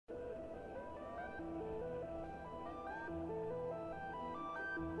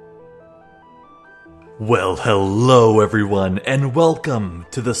Well, hello everyone, and welcome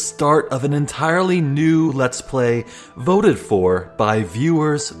to the start of an entirely new Let's Play voted for by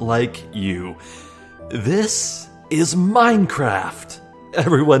viewers like you. This is Minecraft.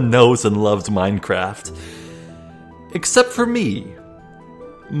 Everyone knows and loves Minecraft. Except for me.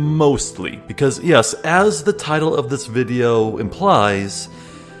 Mostly. Because, yes, as the title of this video implies,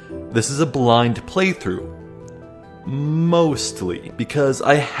 this is a blind playthrough. Mostly, because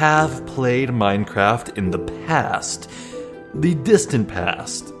I have played Minecraft in the past. The distant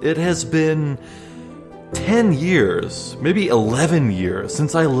past. It has been 10 years, maybe 11 years,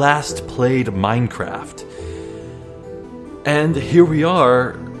 since I last played Minecraft. And here we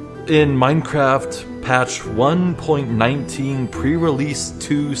are in Minecraft patch 1.19 pre-release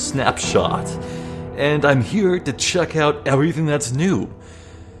 2 snapshot. And I'm here to check out everything that's new.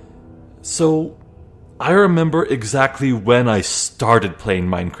 So, I remember exactly when I started playing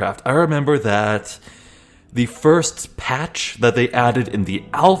Minecraft. I remember that the first patch that they added in the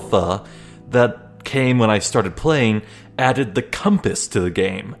alpha that came when I started playing added the compass to the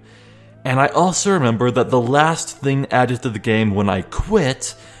game. And I also remember that the last thing added to the game when I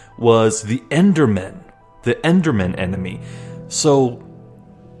quit was the Enderman enemy. So,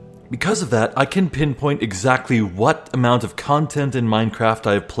 because of that, I can pinpoint exactly what amount of content in Minecraft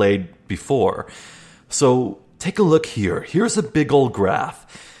I've played before. So, take a look here. Here's a big old graph.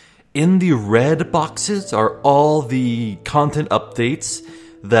 In the red boxes are all the content updates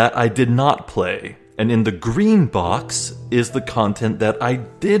that I did not play. And in the green box is the content that I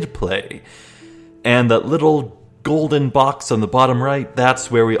did play. And that little golden box on the bottom right,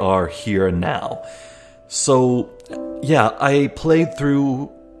 that's where we are here and now. So, yeah, I played through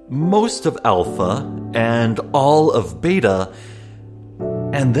most of alpha and all of beta.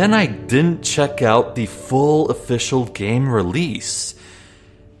 And then I didn't check out the full official game release.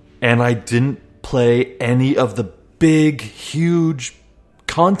 And I didn't play any of the big, huge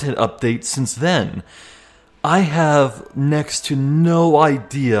content updates since then. I have next to no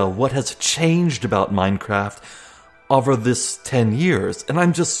idea what has changed about Minecraft over this 10 years. And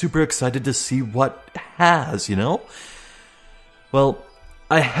I'm just super excited to see what has, you know? Well,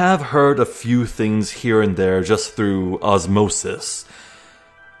 I have heard a few things here and there just through osmosis.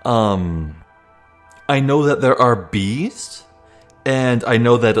 I know that there are bees, and I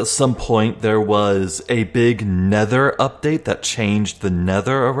know that at some point there was a big nether update that changed the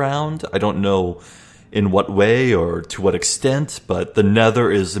nether around. I don't know in what way or to what extent, but the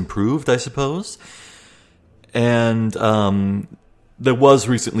nether is improved, I suppose. And, there was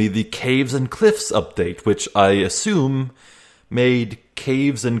recently the Caves and Cliffs update, which I assume made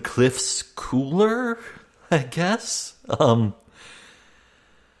caves and cliffs cooler, I guess?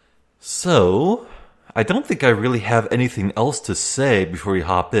 So, I don't think I really have anything else to say before we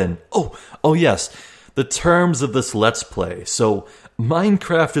hop in. Oh yes, the terms of this Let's Play. So,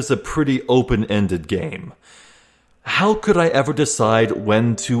 Minecraft is a pretty open-ended game. How could I ever decide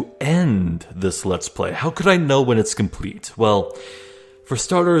when to end this Let's Play? How could I know when it's complete? Well, for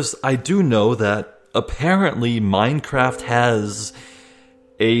starters, I do know that apparently Minecraft has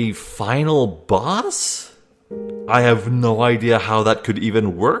a final boss? I have no idea how that could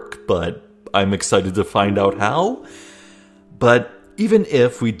even work, but I'm excited to find out how. But even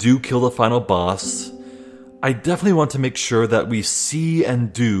if we do kill the final boss, I definitely want to make sure that we see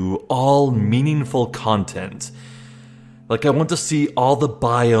and do all meaningful content. Like, I want to see all the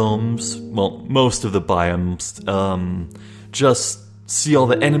biomes, well, most of the biomes, just see all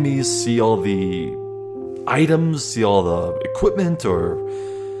the enemies, see all the items, see all the equipment, or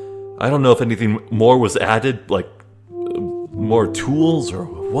I don't know if anything more was added, like more tools or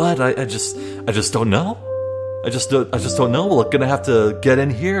what. I just don't know. I just don't know. We're gonna have to get in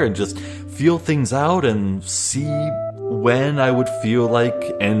here and just feel things out and see when I would feel like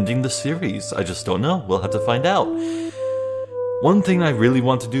ending the series. I just don't know. We'll have to find out. One thing I really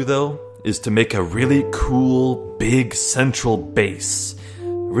want to do though is to make a really cool, big central base, a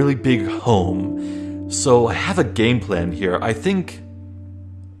really big home. So I have a game plan here. I think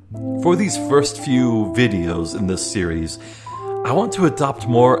for these first few videos in this series, I want to adopt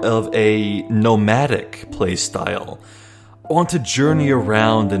more of a nomadic playstyle. I want to journey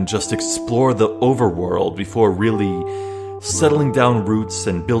around and just explore the overworld before really settling down roots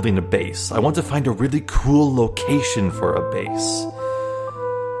and building a base. I want to find a really cool location for a base.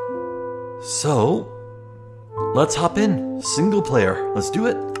 So, let's hop in. Single player. Let's do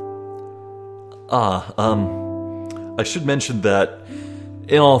it. I should mention that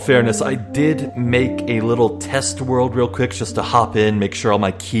in all fairness, I did make a little test world real quick just to hop in, make sure all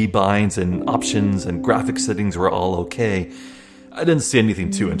my keybinds and options and graphic settings were all okay. I didn't see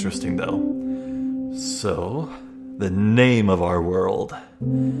anything too interesting though. So, the name of our world.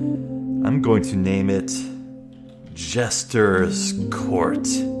 I'm going to name it Jester's Court.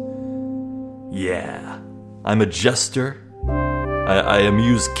 Yeah, I'm a jester. I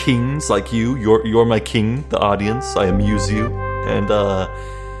amuse kings like you. You're my king, the audience. I amuse you. And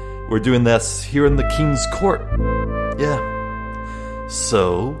we're doing this here in the king's court. Yeah.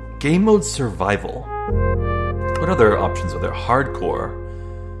 So, game mode survival. What other options are there? Hardcore.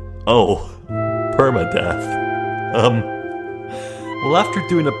 Oh, permadeath. Well, after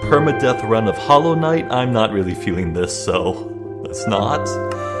doing a permadeath run of Hollow Knight, I'm not really feeling this, so let's not.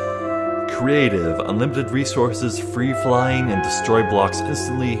 Creative, unlimited resources, free flying, and destroy blocks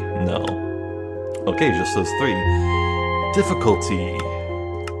instantly? No. Okay, just those three. Difficulty.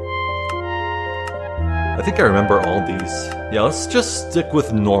 I think I remember all these. Yeah, let's just stick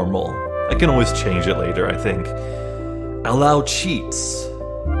with normal. I can always change it later, I think. Allow cheats.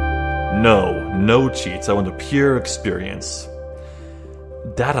 No cheats. I want a pure experience.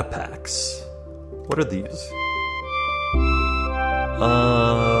 Data packs. What are these?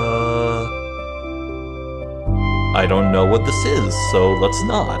 I don't know what this is, so let's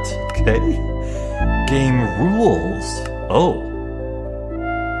not. Okay. Game rules. Oh.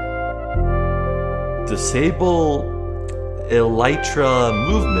 Disable Elytra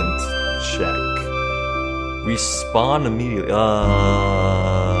movement check. Respawn immediately.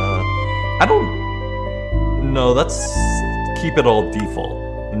 I don't... No, let's keep it all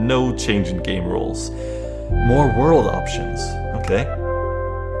default. No change in game rules. More world options. Okay.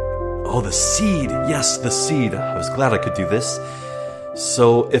 Oh, the seed. Yes, the seed. I was glad I could do this.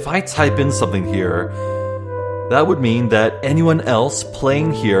 So if I type in something here, that would mean that anyone else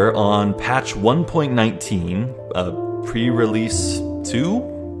playing here on patch 1.19, pre-release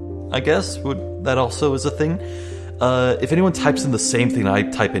 2, I guess, that also is a thing. If anyone types in the same thing I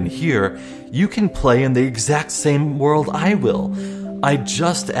type in here, you can play in the exact same world I will. I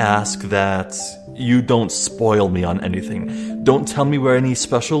just ask that you don't spoil me on anything. Don't tell me where any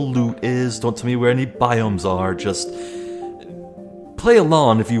special loot is, don't tell me where any biomes are, just play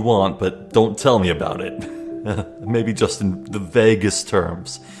along if you want, but don't tell me about it. Maybe just in the vaguest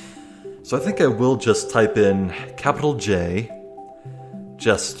terms. So I think I will just type in capital J,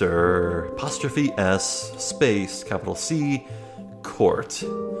 Jester, apostrophe S, space, capital C, court.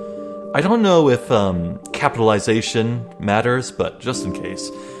 I don't know if capitalization matters, but just in case.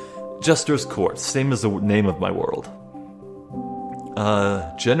 Jester's Court, same as the name of my world.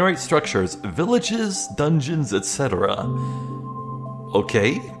 Generate structures, villages, dungeons, etc.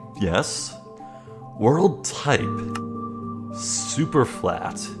 Okay, yes. World type, super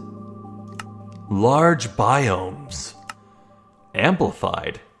flat. Large biomes.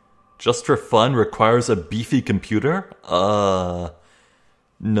 Amplified. Just for fun requires a beefy computer?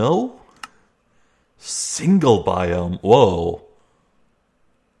 No? Single biome. Whoa.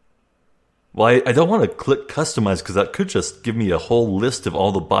 Well, I don't want to click customize because that could just give me a whole list of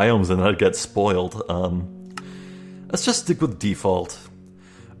all the biomes and I'd get spoiled. Let's just stick with default.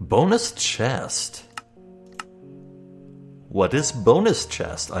 Bonus chest. What is bonus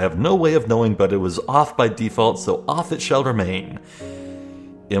chest? I have no way of knowing, but it was off by default, so off it shall remain.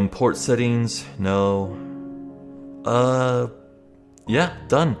 Import settings, no. Yeah,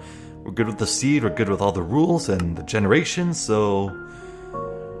 done. We're good with the seed, we're good with all the rules and the generation, so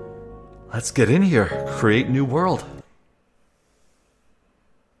let's get in here. Create new world.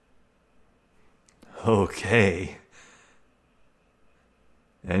 Okay.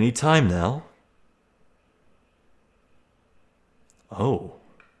 Anytime now. Oh.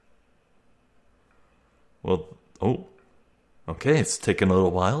 Well, oh. Okay, it's taken a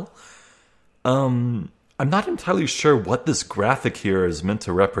little while. I'm not entirely sure what this graphic here is meant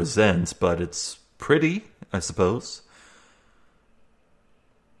to represent, but it's pretty, I suppose.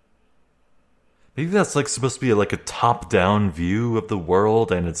 Maybe that's like supposed to be like a top-down view of the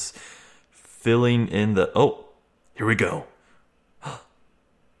world, and it's filling in the... Oh, here we go.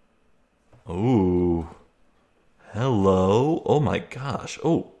 Oh, hello. Oh my gosh.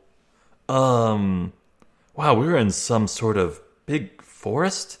 Oh, wow, we're in some sort of big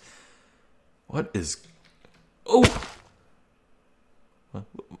forest. What is... Oh!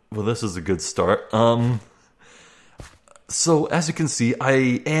 Well, this is a good start. So, as you can see,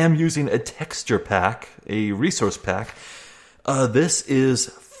 I am using a texture pack, a resource pack. This is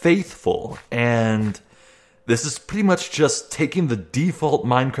Faithful, and this is pretty much just taking the default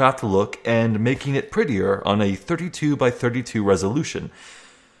Minecraft look and making it prettier on a 32 by 32 resolution.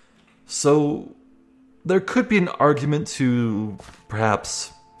 So, there could be an argument to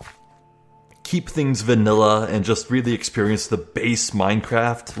perhaps keep things vanilla and just really experience the base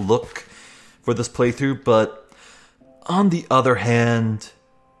Minecraft look. for this playthrough, but on the other hand,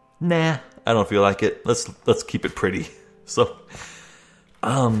 nah, I don't feel like it. Let's keep it pretty. So,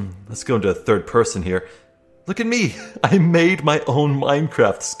 let's go into third person here. Look at me! I made my own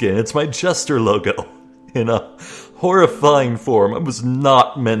Minecraft skin. It's my Jester logo in a horrifying form. I was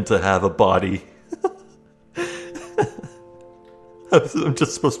not meant to have a body. I'm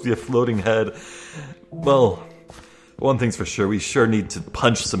just supposed to be a floating head. Well, one thing's for sure, we sure need to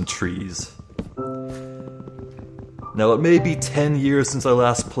punch some trees. Now, it may be 10 years since I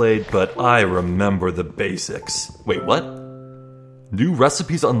last played, but I remember the basics. Wait, what? New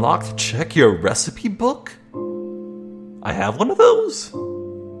recipes unlocked? Check your recipe book? I have one of those?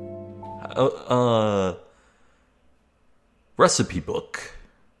 Recipe book.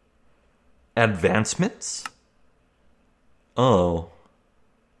 Advancements? Oh.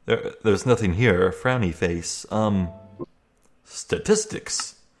 There's nothing here. Frowny face.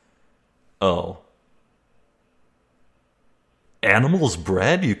 Statistics. Oh. Animals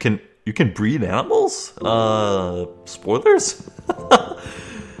bred? You can breed animals? Spoilers?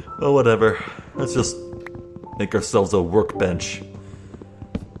 Well, whatever. Let's just make ourselves a workbench.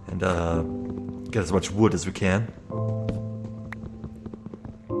 And, get as much wood as we can.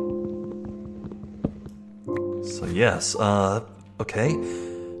 So, yes, okay.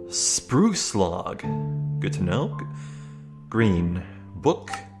 Spruce log. Good to know. Green.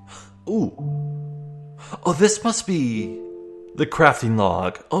 Book. Ooh. Oh, this must be the crafting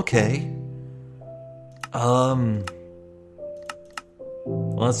log. Okay.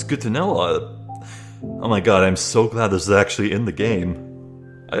 Well, that's good to know. Oh my god, I'm so glad this is actually in the game.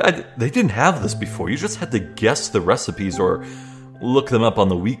 They didn't have this before. You just had to guess the recipes or look them up on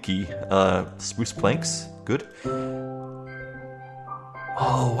the wiki. Spruce planks. Good.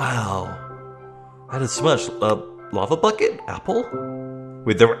 Oh, wow. That is so much. Lava bucket? Apple?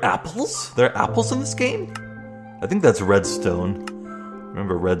 Wait, there were apples? There are apples in this game? I think that's redstone.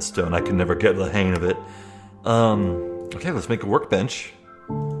 Remember redstone, I can never get the hang of it. Okay, let's make a workbench.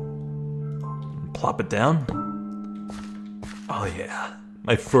 Plop it down. Oh yeah,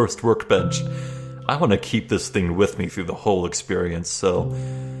 my first workbench. I want to keep this thing with me through the whole experience, so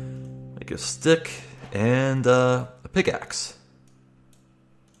make a stick and a pickaxe.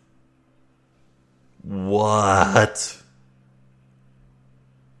 What?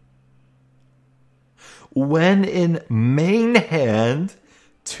 When in main hand,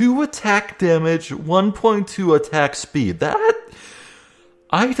 2 attack damage, 1.2 attack speed. That?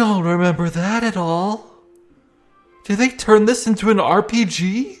 I don't remember that at all. Did they turn this into an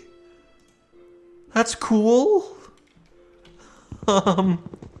RPG? That's cool.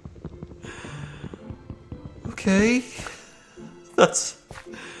 Okay. That's...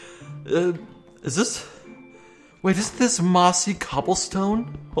 is this... Wait, isn't this mossy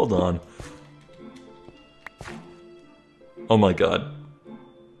cobblestone? Hold on. Oh my god.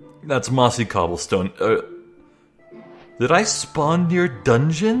 That's mossy cobblestone. Did I spawn near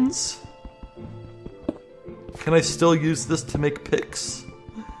dungeons? Can I still use this to make picks?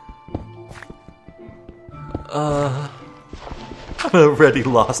 I'm already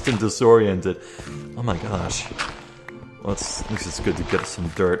lost and disoriented. Oh my gosh. Well, at least it's good to get some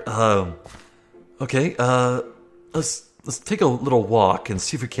dirt. Okay, let's take a little walk and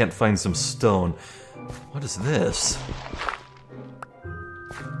see if we can't find some stone. What is this?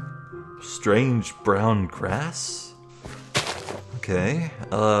 Strange brown grass? Okay,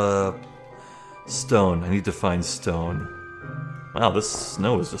 stone. I need to find stone. Wow, this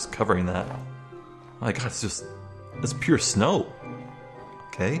snow is just covering that. Oh my god, it's pure snow.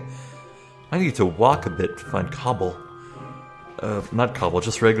 Okay. I need to walk a bit to find cobble. Not cobble,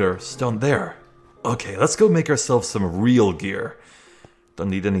 just regular stone. There. Okay, let's go make ourselves some real gear. Don't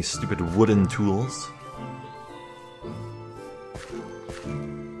need any stupid wooden tools.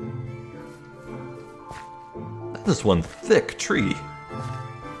 That is one thick tree.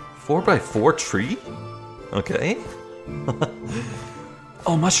 4x4 tree? Okay.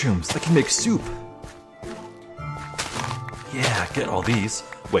 Oh, mushrooms. I can make soup. Yeah, get all these.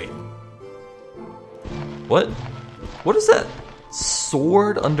 Wait. What? What is that?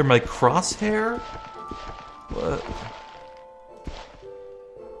 Sword under my crosshair? What?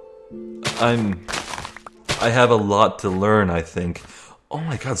 I have a lot to learn, I think. Oh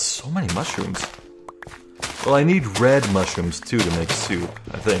my god, so many mushrooms. Well, I need red mushrooms too to make soup,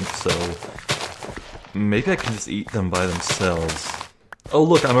 I think, so maybe I can just eat them by themselves. Oh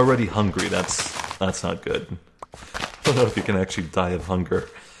look, I'm already hungry. That's not good. I don't know if you can actually die of hunger.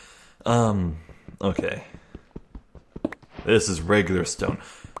 Okay. This is regular stone.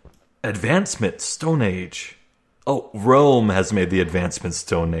 Advancement, Stone Age. Oh, Rome has made the advancement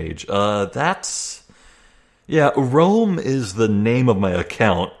Stone Age. That's... Yeah, Rome is the name of my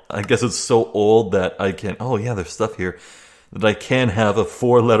account. I guess it's so old that I can... Oh, yeah, there's stuff here. That I can have a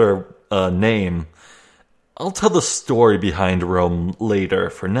 4-letter name. I'll tell the story behind Rome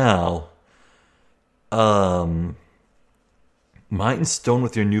later. For now... Mine stone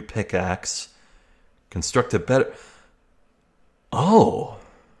with your new pickaxe. Construct a better... Oh...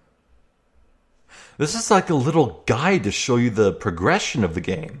 This is like a little guide to show you the progression of the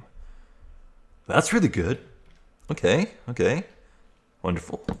game. That's really good. Okay.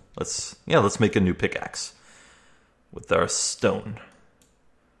 Wonderful. Let's make a new pickaxe with our stone.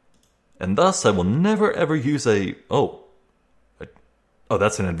 And thus I will never ever use a... Oh,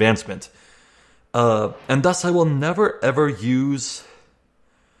 that's an advancement. And thus I will never ever use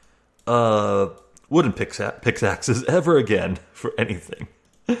wooden pickaxes ever again for anything.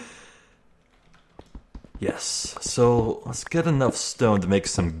 Yes, so let's get enough stone to make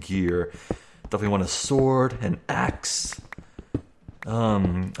some gear. Definitely want a sword, an axe,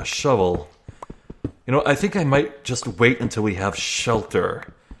 a shovel. You know, I think I might just wait until we have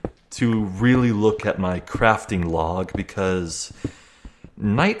shelter to really look at my crafting log, because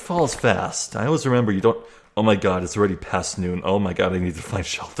night falls fast. I always remember you don't... Oh my god, it's already past noon. Oh my god, I need to find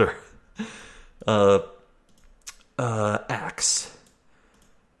shelter. Axe.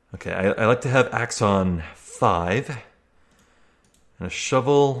 Okay, I like to have axe on 5. And a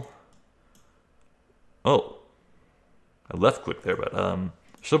shovel... Oh. I left-clicked there, but...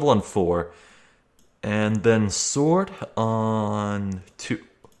 shovel on 4. And then sword on 2.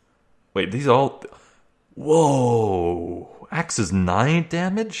 Wait, these all... Whoa! Axe is 9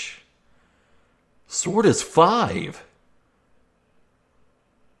 damage? Sword is 5!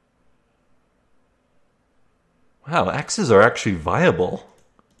 Wow, axes are actually viable.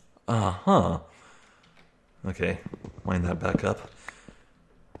 Uh-huh. Okay, wind that back up.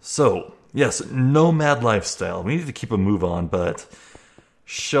 So, yes, nomad lifestyle. We need to keep a move on, but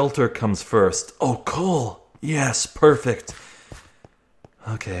shelter comes first. Oh, coal! Yes, perfect.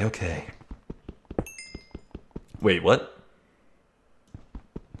 Okay. Wait, what?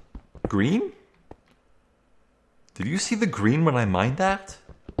 Green? Did you see the green when I mined that?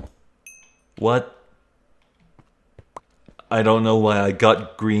 What? I don't know why I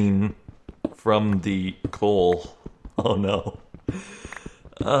got green from the coal. Oh no.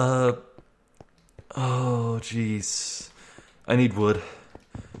 Oh jeez. I need wood.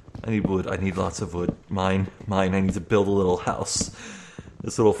 I need lots of wood. Mine. I need to build a little house.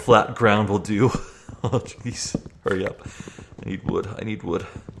 This little flat ground will do. Oh jeez. Hurry up. I need wood.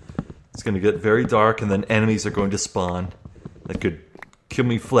 It's gonna get very dark and then enemies are going to spawn. That could kill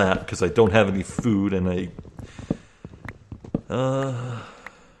me flat because I don't have any food and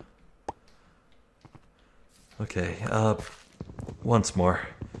okay, once more.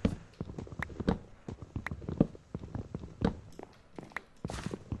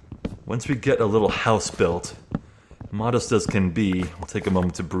 Once we get a little house built, modest as can be, we'll take a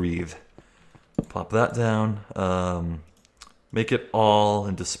moment to breathe. Pop that down, make it all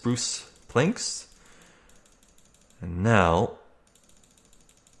into spruce planks. And now,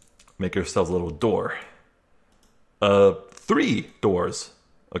 make ourselves a little door. 3 doors.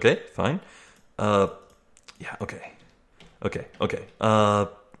 Okay, fine. Yeah, okay.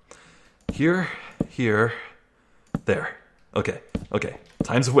 Here, there. Okay.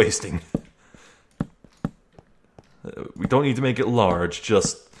 Time's wasting. We don't need to make it large,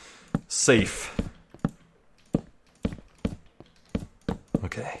 just safe.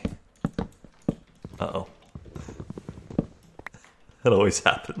 Okay. Uh-oh. That always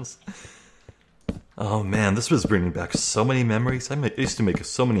happens. Oh man, this was bringing back so many memories. I used to make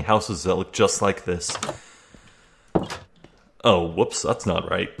so many houses that look just like this. Oh, whoops, that's not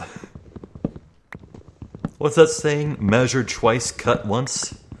right. What's that saying? Measure twice, cut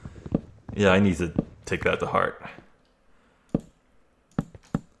once? Yeah, I need to take that to heart.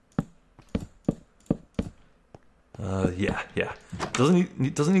 Yeah.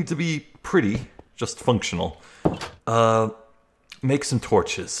 Doesn't need to be pretty, just functional. Make some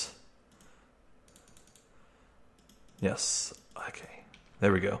torches. Yes. Okay.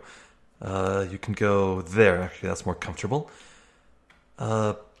 There we go. You can go there. Actually, that's more comfortable.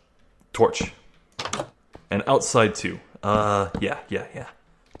 Torch. And outside too. Yeah.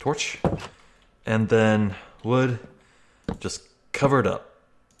 Torch. And then wood. Just cover it up.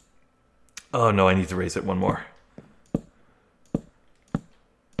 Oh no, I need to raise it one more.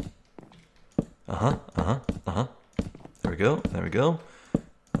 There we go.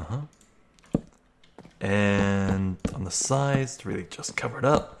 And on the sides, to really just cover it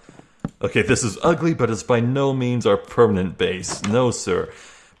up. Okay, this is ugly, but it's by no means our permanent base. No, sir.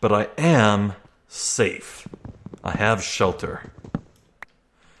 But I am safe. I have shelter.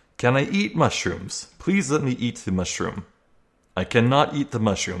 Can I eat mushrooms? Please let me eat the mushroom. I cannot eat the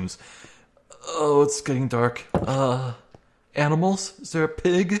mushrooms. Oh, it's getting dark. Animals? Is there a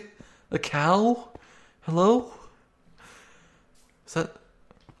pig? A cow? Hello? Is that...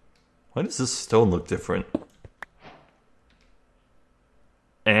 Why does this stone look different?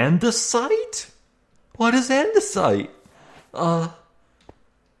 Andesite? What is andesite? What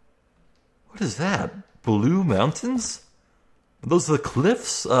is that? Blue mountains? Are those the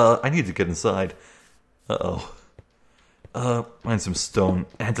cliffs? I need to get inside. Uh-oh. Find some stone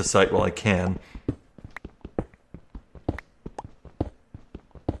andesite while I can.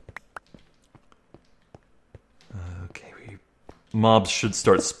 Okay, mobs should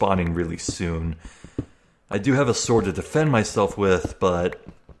start spawning really soon. I do have a sword to defend myself with, but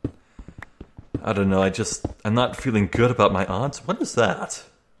I don't know, I'm not feeling good about my odds. What is that?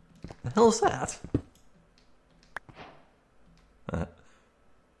 The hell is that?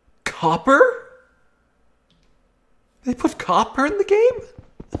 Copper? They put copper in the game?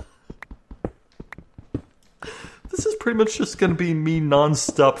 This is pretty much just gonna be me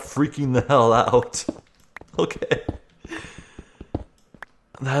non-stop freaking the hell out. Okay.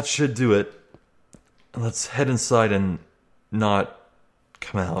 That should do it. Let's head inside and not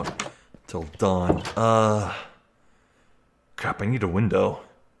come out till dawn. Crap, I need a window.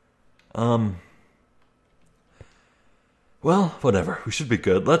 Well, whatever. We should be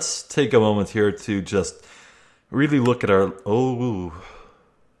good. Let's take a moment here to just really look at our... Oh.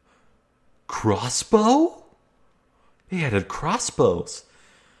 Crossbow? He added crossbows.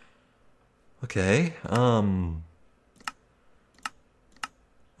 Okay,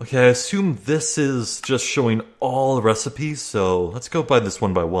 Okay, I assume this is just showing all the recipes, so let's go by this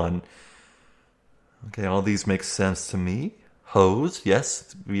one by one. Okay, all these make sense to me. Hoes,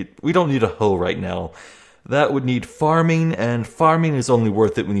 yes. We don't need a hoe right now. That would need farming, and farming is only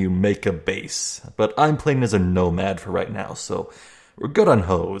worth it when you make a base. But I'm playing as a nomad for right now, so we're good on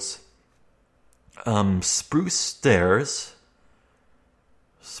hoes. Spruce stairs.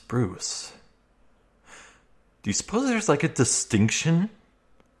 Spruce. Do you suppose there's like a distinction?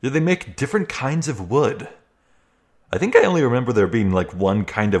 Do they make different kinds of wood? I think I only remember there being like one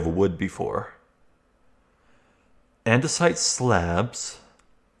kind of wood before. Andesite slabs.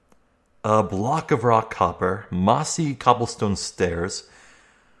 A block of rock copper. Mossy cobblestone stairs.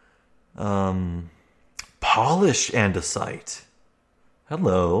 Polish andesite.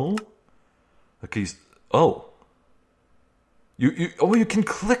 Hello. Okay. Oh. You can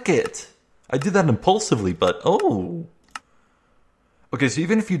click it. I did that impulsively, but oh. Okay, so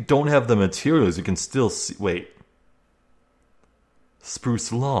even if you don't have the materials, you can still see... Wait.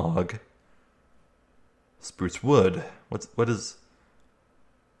 Spruce log. Spruce wood. What is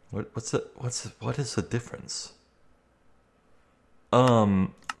the difference?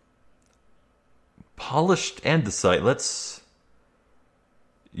 Polished andesite. Let's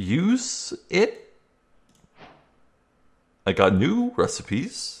use it. I got new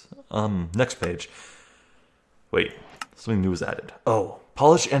recipes. Next page. Wait. Something new was added. Oh,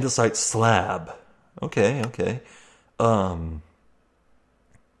 polished andesite slab. Okay.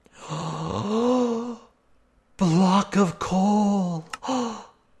 Block of coal.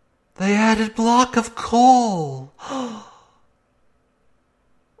 They added block of coal.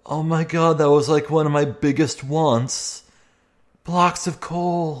 Oh my god, that was like one of my biggest wants. Blocks of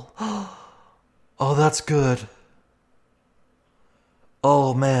coal. Oh, that's good.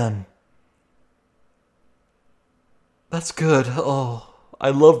 Oh man. That's good. Oh, I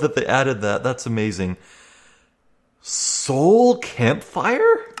love that they added that. That's amazing. Soul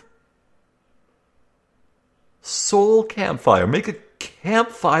campfire? Soul campfire. Make a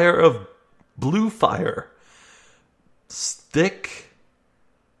campfire of blue fire. Stick.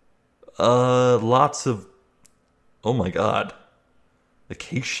 Lots of... Oh my god.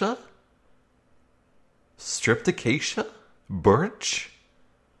 Acacia? Stripped acacia? Birch?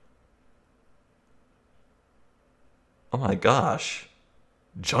 Oh my gosh.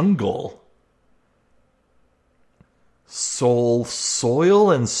 Jungle. Soul soil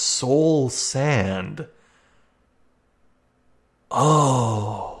and soul sand.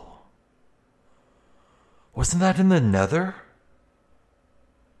 Oh. Wasn't that in the Nether?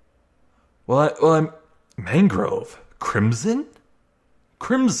 Well, I'm... Mangrove. Crimson?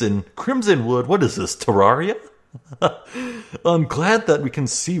 Crimson wood. What is this, Terraria? I'm glad that we can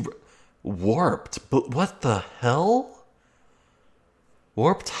see... Warped. But what the hell?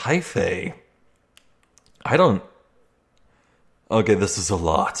 Warped hyphae. I don't... Okay, this is a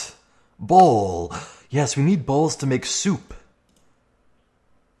lot. Bowl. Yes, we need bowls to make soup.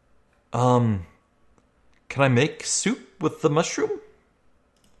 Can I make soup with the mushroom?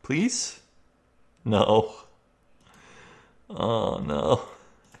 Please? No. Oh, no.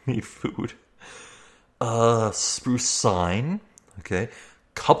 I need food. Spruce sign. Okay.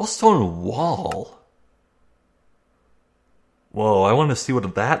 Cobblestone wall. Whoa, I want to see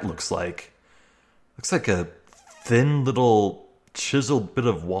what that looks like. Looks like a thin little chiseled bit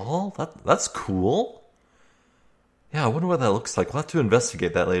of wall. That's cool. Yeah, I wonder what that looks like. We'll have to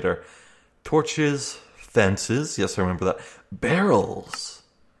investigate that later. Torches, fences. Yes, I remember that. Barrels.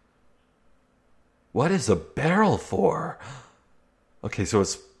 What is a barrel for? Okay, so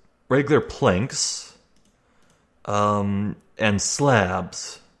it's regular planks. And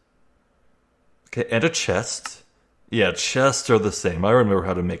slabs. Okay, and a chest. Yeah, chests are the same. I remember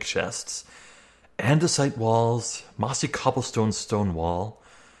how to make chests. Andesite walls, mossy cobblestone stone wall,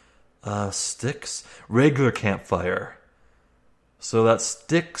 sticks, regular campfire. So that's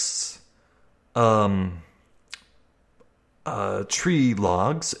sticks, tree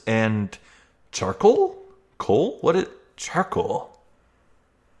logs, and charcoal? Coal? Charcoal.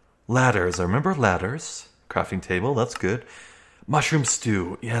 Ladders, I remember ladders. Crafting table, that's good. Mushroom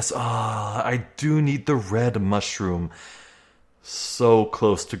stew, yes, I do need the red mushroom. So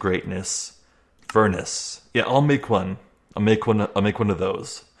close to greatness. Furnace. Yeah, I'll make one. I'll make one of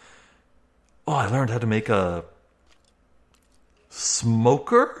those. Oh, I learned how to make a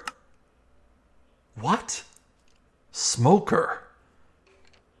smoker? What? Smoker.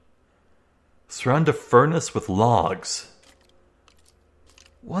 Surround a furnace with logs.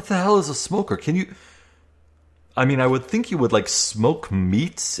 What the hell is a smoker? Can you... I mean, I would think you would, like, smoke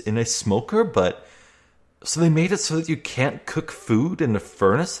meats in a smoker, but... So they made it so that you can't cook food in a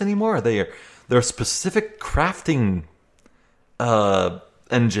furnace anymore? There are specific crafting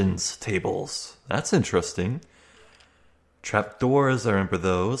engines, tables. That's interesting. Trapdoors, I remember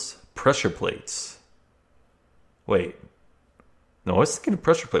those. Pressure plates. Wait. No, I was thinking of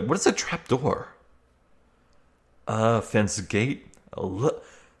pressure plate. What is a trapdoor? Fence gate.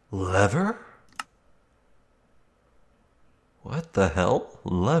 Lever? What the hell?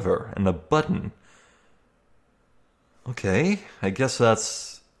 Lever and a button. Okay, I guess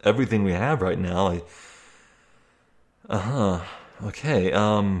that's everything we have right now. Okay,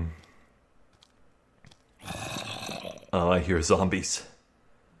 Oh, I hear zombies.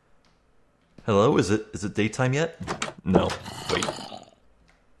 Hello, is it daytime yet? No, wait.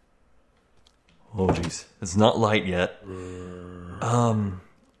 Oh jeez, it's not light yet.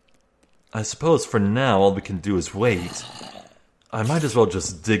 I suppose for now all we can do is wait. I might as well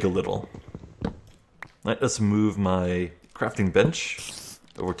just dig a little. Let's move my crafting bench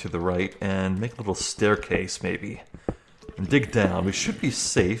over to the right and make a little staircase, maybe. And dig down. We should be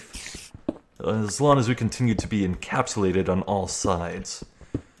safe, as long as we continue to be encapsulated on all sides.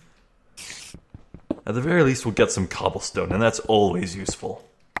 At the very least, we'll get some cobblestone, and that's always useful.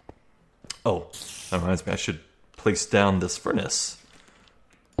 Oh, that reminds me, I should place down this furnace.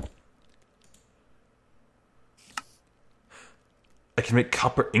 I can make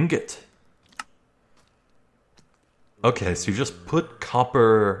copper ingot. Okay, so you just put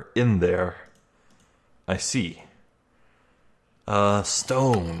copper in there. I see.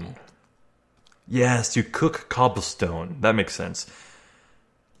 Stone. Yes, you cook cobblestone. That makes sense.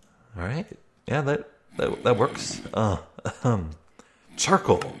 Alright. Yeah, that works.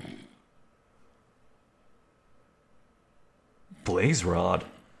 Charcoal. Blaze rod.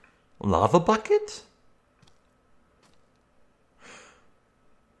 Lava bucket?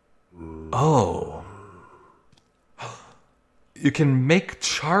 Oh. You can make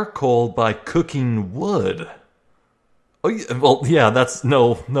charcoal by cooking wood. Oh, yeah, well, yeah, that's...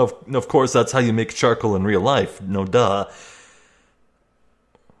 No, of course, that's how you make charcoal in real life. No, duh.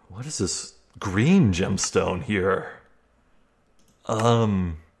 What is this green gemstone here?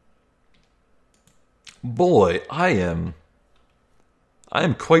 Boy, I am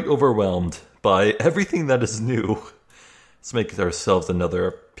quite overwhelmed by everything that is new. Let's make ourselves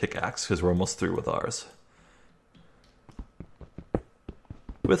another pickaxe, because we're almost through with ours.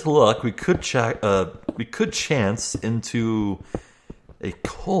 With luck, we could chance into a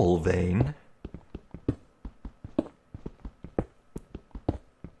coal vein.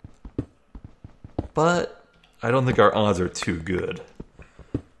 But I don't think our odds are too good.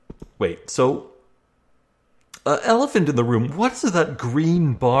 Wait, so... elephant in the room, what is that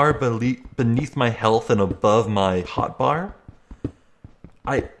green bar beneath my health and above my hotbar?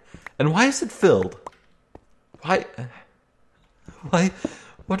 And why is it filled? Why...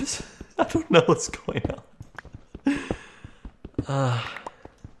 What is... I don't know what's going on.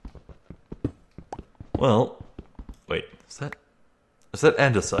 Well, wait, is that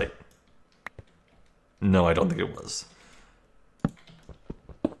andesite? No, I don't think it was.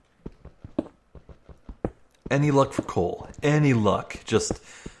 Any luck for coal? Any luck? Just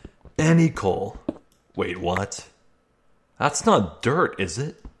any coal. Wait, what? That's not dirt, is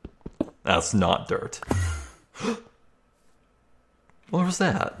it? That's not dirt. What was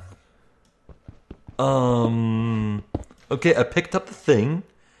that? Okay, I picked up the thing,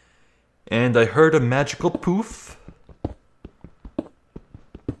 and I heard a magical poof.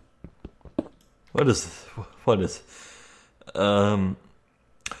 What is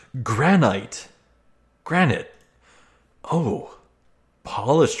granite. Granite. Oh,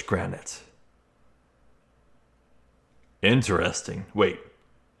 polished granite. Interesting. Wait.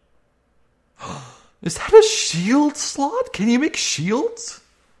 Is that a shield slot? Can you make shields?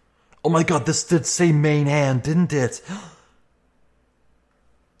 Oh my god, this did say main hand, didn't it?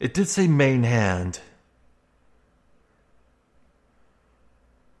 It did say main hand.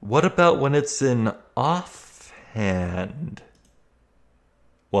 What about when it's in offhand?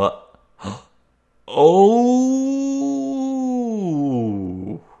 What? Oh!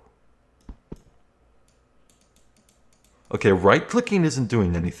 Okay, right-clicking isn't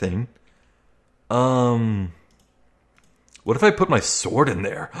doing anything. What if I put my sword in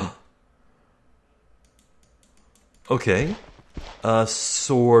there? Okay.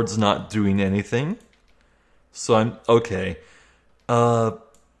 Sword's not doing anything. So I'm... Okay. I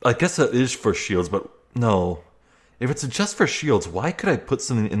guess that is for shields, but no. If it's just for shields, why could I put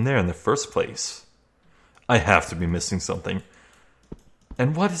something in there in the first place? I have to be missing something.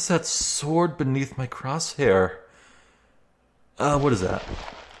 And what is that sword beneath my crosshair? What is that?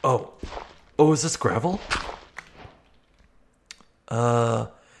 Oh. Oh, is this gravel? Yeah,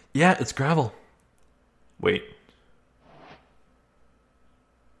 it's gravel. Wait.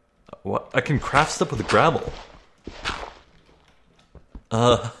 What? I can craft stuff with gravel.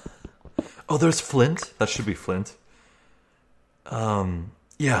 Oh, there's flint. That should be flint.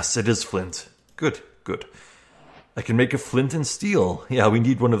 Yes, it is flint. Good, good. I can make a flint and steel. Yeah, we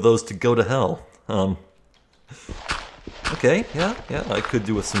need one of those to go to hell. Okay, yeah, I could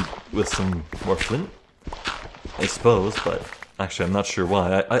do with some more flint, I suppose, but actually I'm not sure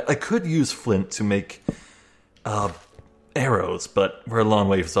why. I could use flint to make arrows, but we're a long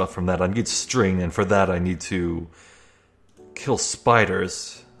ways off from that. I need string, and for that I need to kill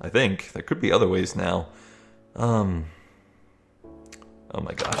spiders, I think. There could be other ways now. Oh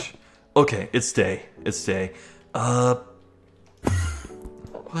my gosh. Okay, it's day. It's day. What?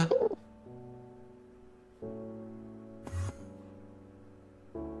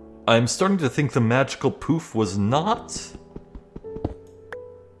 I'm starting to think the magical poof was not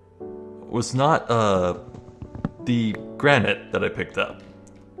the granite that I picked up.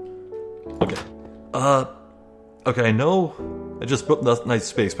 Okay. Okay, I know I just built that nice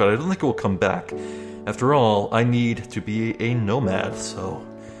space, but I don't think it will come back. After all, I need to be a nomad, so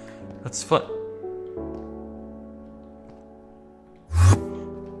that's fun.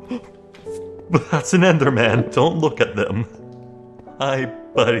 But that's an Enderman. Don't look at them. Hi,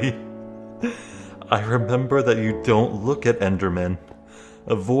 buddy. I remember that you don't look at Endermen.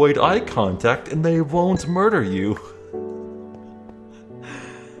 Avoid eye contact and they won't murder you.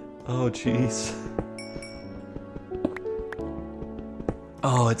 Oh, jeez.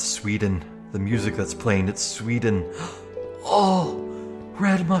 Oh, it's Sweden. The music that's playing, it's Sweden. Oh,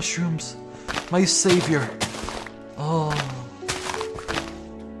 red mushrooms. My savior. Oh.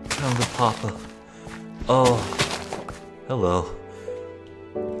 Found the papa. Oh. Hello.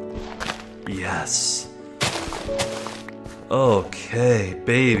 Yes. Okay,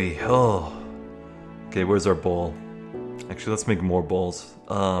 baby. Oh. Okay, where's our bowl? Actually, let's make more bowls.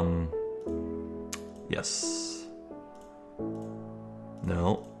 Yes.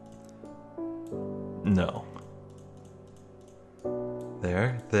 No. No.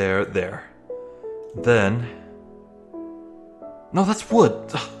 There, there, there. Then... No, that's wood.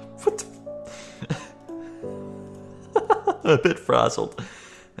 What the... A bit frazzled.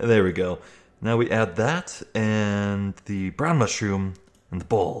 There we go. Now we add that, and the brown mushroom, and the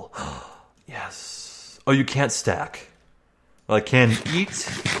bowl. Yes. Oh, you can't stack. Well, I can eat.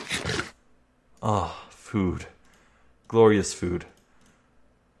 Oh, food. Glorious food.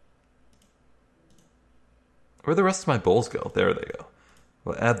 Where'd the rest of my bowls go? There they go.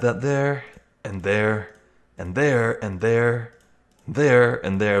 We'll add that there, and there, and there, and there, there,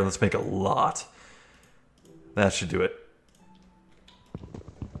 and there. Let's make a lot. That should do it.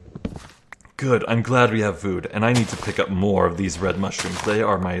 Good, I'm glad we have food, and I need to pick up more of these red mushrooms. They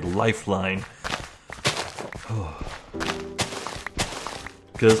are my lifeline. Oh.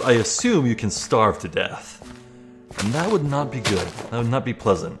 Because I assume you can starve to death. And that would not be good. That would not be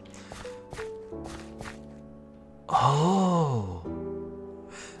pleasant. Oh.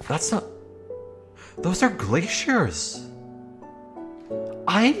 That's not... Those are glaciers.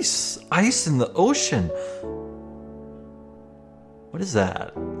 Ice. Ice in the ocean. What is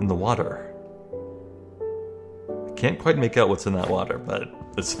that in the water? I can't quite make out what's in that water, but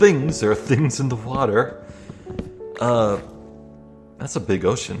it's things. There are things in the water. That's a big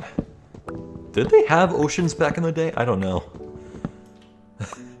ocean. Did they have oceans back in the day? I don't know.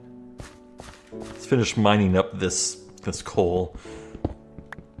 Let's finish mining up this coal.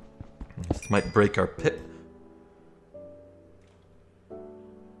 This might break our pit.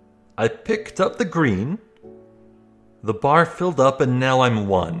 I picked up the green. The bar filled up and now I'm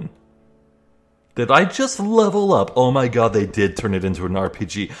 1. Did I just level up? Oh my god, they did turn it into an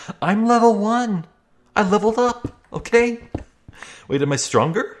RPG. I'm level 1. I leveled up, okay? Wait, am I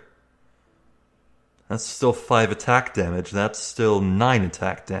stronger? That's still 5 attack damage. That's still 9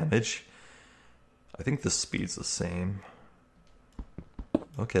 attack damage. I think the speed's the same.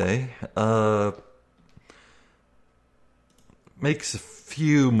 Okay. Makes a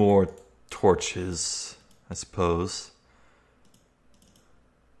few more torches, I suppose.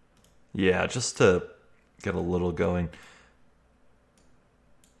 Yeah, just to get a little going.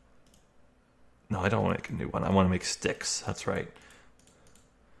 No, I don't want to make a new one. I want to make sticks. That's right.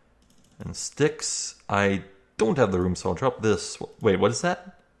 And sticks, I don't have the room, so I'll drop this. Wait, what is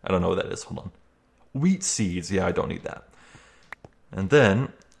that? I don't know what that is. Hold on. Wheat seeds. Yeah, I don't need that. And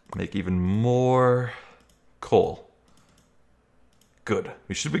then make even more coal. Good.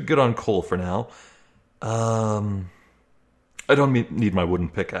 We should be good on coal for now. I don't need my wooden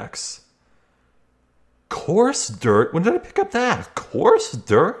pickaxe. Coarse dirt? When did I pick up that? Coarse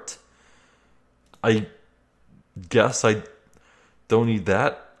dirt? I guess I don't need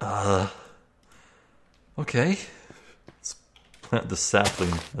that. Okay. Let's plant the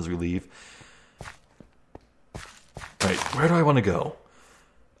sapling as we leave. Right, where do I want to go?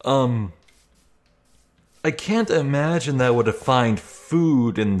 I can't imagine that would find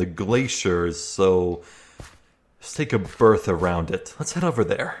food in the glaciers, so let's take a berth around it. Let's head over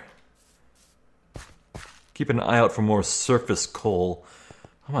there. Keep an eye out for more surface coal.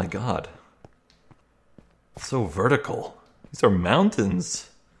 Oh my god. It's so vertical. These are mountains.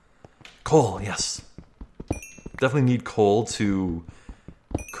 Coal, yes. Definitely need coal to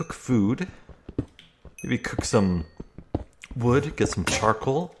cook food. Maybe cook some wood, get some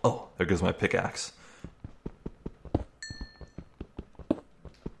charcoal. Oh, there goes my pickaxe.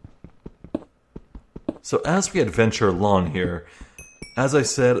 So as we adventure along here, as I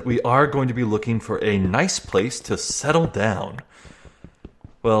said, we are going to be looking for a nice place to settle down.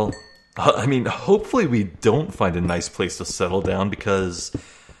 Well, I mean, hopefully we don't find a nice place to settle down, because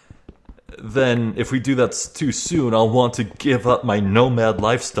then if we do that too soon, I'll want to give up my nomad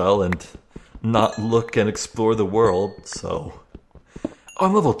lifestyle and not look and explore the world, so... Oh,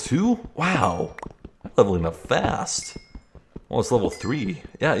 I'm level 2? Wow. I'm leveling up fast. Oh, it's level 3.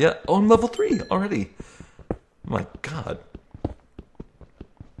 Yeah. Oh, I'm level 3 already. Oh my god.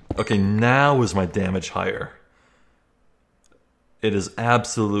 Okay, now is my damage higher? It is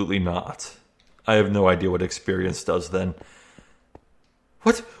absolutely not. I have no idea what experience does then.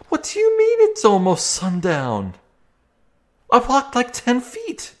 What do you mean it's almost sundown? I've walked like 10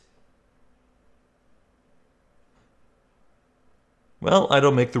 feet. Well, I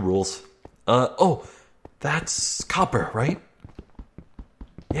don't make the rules. Oh, that's copper, right?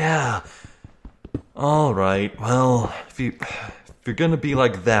 Yeah. Alright, well, if you're gonna be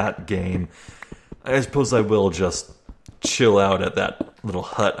like that, game, I suppose I will just chill out at that little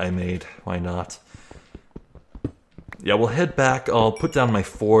hut I made. Why not? Yeah, we'll head back. I'll put down my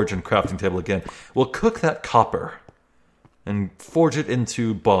forge and crafting table again. We'll cook that copper and forge it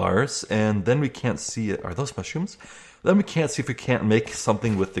into bars, and then we can't see it. Are those mushrooms? Then we can't see if we can't make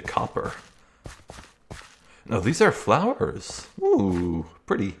something with the copper. No, these are flowers. Ooh,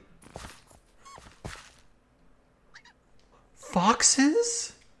 pretty.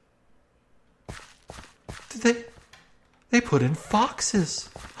 Foxes? Did they put in foxes?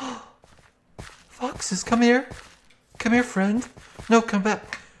 Foxes, come here. Come here, friend. No, come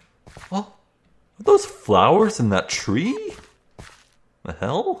back. Oh, are those flowers in that tree? The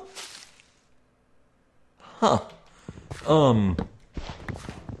hell? Huh. Oh.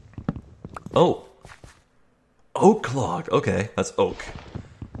 Oak log. Okay, that's oak.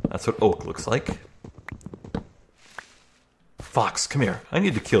 That's what oak looks like. Fox, come here. I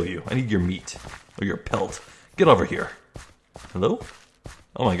need to kill you. I need your meat. Or your pelt. Get over here. Hello?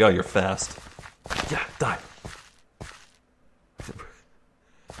 Oh my god, you're fast. Yeah, die.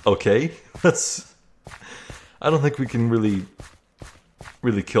 Okay, that's... I don't think we can really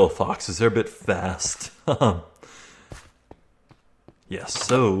kill foxes. They're a bit fast. Yeah,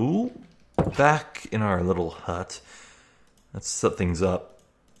 so back in our little hut, let's set things up.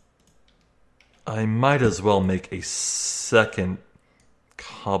 I might as well make a second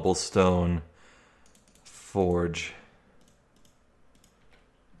cobblestone forge.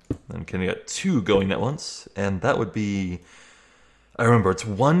 Then can I get 2 going at once? And that would be... I remember, it's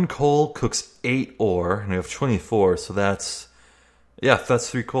 1 coal cooks 8 ore, and we have 24, so that's... Yeah, that's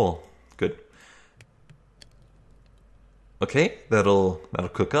 3 coal. Good. Okay, that'll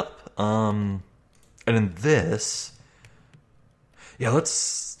cook up. And in this... Yeah,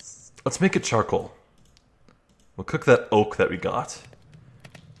 let's make it charcoal. We'll cook that oak that we got.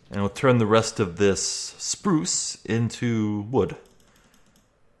 And we'll turn the rest of this spruce into wood.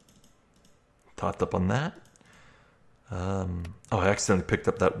 Topped up on that. Oh, I accidentally picked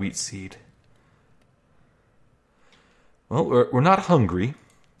up that wheat seed. Well, we're not hungry.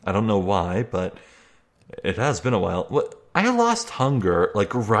 I don't know why, but it has been a while. What? I lost hunger,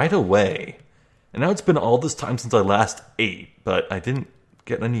 like, right away. And now it's been all this time since I last ate, but I didn't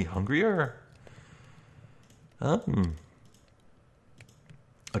get any hungrier. Okay,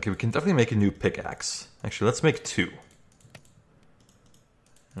 we can definitely make a new pickaxe. Actually, let's make 2.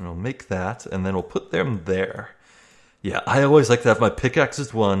 And we'll make that, and then we'll put them there. Yeah, I always like to have my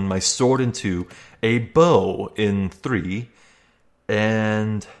pickaxes 1, my sword in 2, a bow in 3,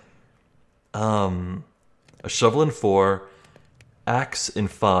 and a shovel in 4, axe in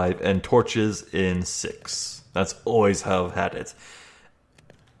 5, and torches in 6. That's always how I've had it.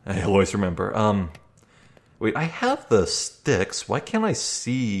 I always remember. Wait, I have the sticks. Why can't I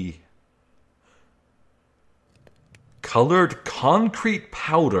see... Colored concrete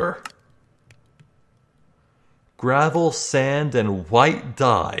powder. Gravel, sand, and white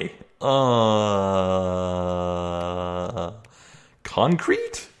dye.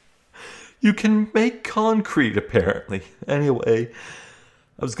 Concrete? You can make concrete, apparently. Anyway,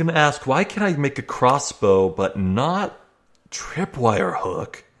 I was going to ask, why can I make a crossbow but not tripwire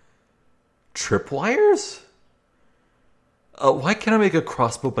hook? Tripwires? Why can I make a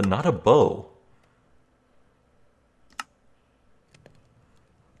crossbow but not a bow?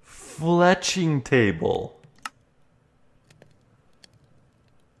 Fletching table.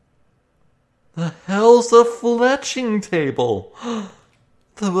 The hell's a fletching table?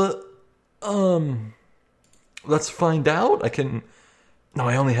 Let's find out. I can... No,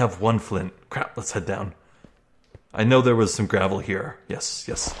 I only have 1 flint. Crap, let's head down. I know there was some gravel here. Yes,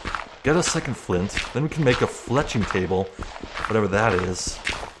 yes. Get a second flint. Then we can make a fletching table. Whatever that is.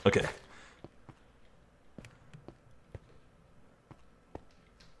 Okay.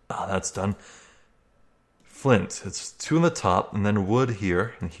 Ah, that's done. Flint. It's 2 on the top, and then wood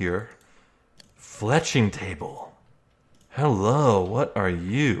here and here. Fletching table. Hello, what are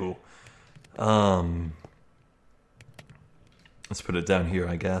you? Let's put it down here,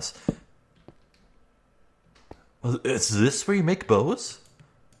 I guess. Well, is this where you make bows?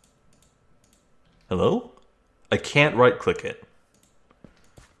 Hello? I can't right-click it.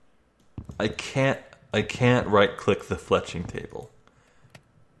 I can't right-click the fletching table.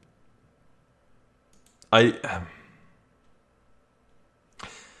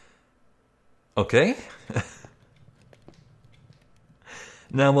 Okay.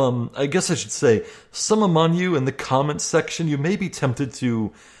 Now, I guess I should say, some among you in the comments section, you may be tempted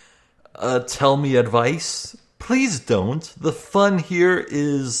to tell me advice. Please don't. The fun here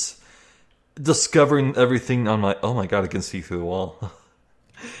is discovering everything on my... Oh my god, I can see through the wall.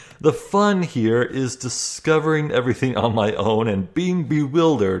 The fun here is discovering everything on my own and being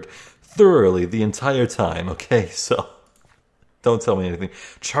bewildered thoroughly the entire time, okay? So, don't tell me anything.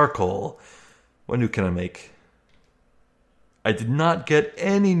 Charcoal. What new can I make? I did not get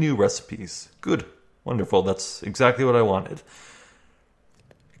any new recipes. Good. Wonderful. That's exactly what I wanted.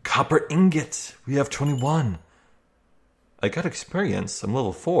 Copper ingot. We have 21. I got experience. I'm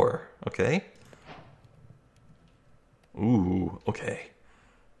level 4. Okay. Ooh, okay.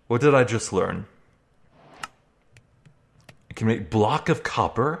 What did I just learn? I can make block of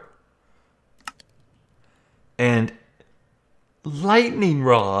copper and lightning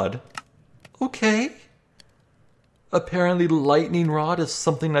rod. Okay. Apparently lightning rod is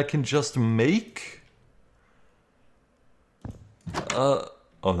something I can just make. Oh,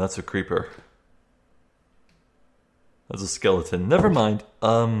 that's a creeper. That's a skeleton. Never mind.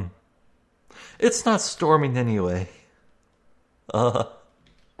 It's not storming anyway. Oh,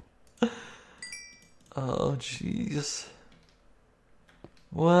 jeez.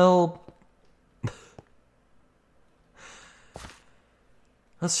 Well...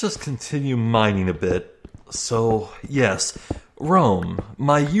 let's just continue mining a bit. So, yes, Rome.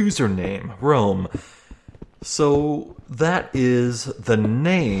 My username, Rome. So, that is the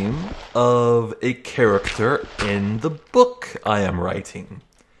name of a character in the book I am writing.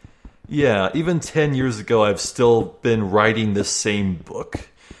 Yeah, even 10 years ago, I've still been writing this same book.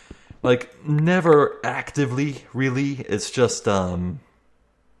 Like, never actively, really. It's just,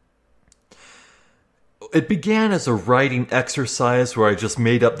 it began as a writing exercise where I just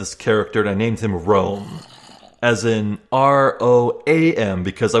made up this character and I named him Rome. As in R-O-A-M,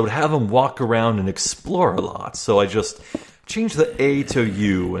 because I would have him walk around and explore a lot. So I just changed the A to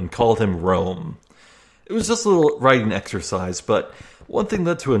U and called him Rome. It was just a little writing exercise, but one thing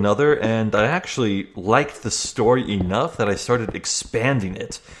led to another, and I actually liked the story enough that I started expanding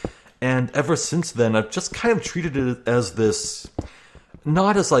it. And ever since then, I've just kind of treated it as this,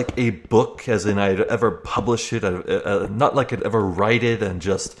 not as like a book, as in I'd ever publish it, not like I'd ever write it and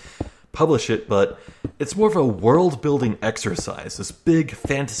just publish it, but it's more of a world-building exercise. This big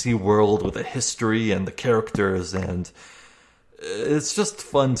fantasy world with a history and the characters, and it's just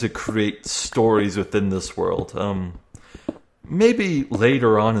fun to create stories within this world. Maybe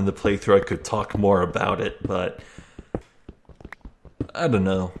later on in the playthrough I could talk more about it, but I don't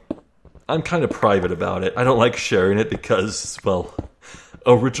know. I'm kind of private about it. I don't like sharing it because, well,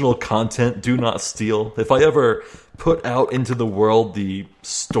 original content, do not steal. If I ever put out into the world the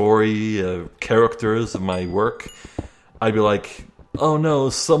story, characters of my work, I'd be like, oh no,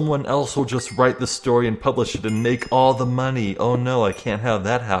 someone else will just write the story and publish it and make all the money. Oh no, I can't have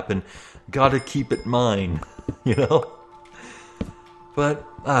that happen. Gotta keep it mine, you know? But,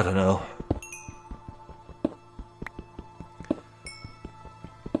 I don't know.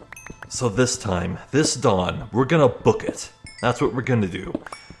 So this time, this dawn, we're gonna book it. That's what we're gonna do.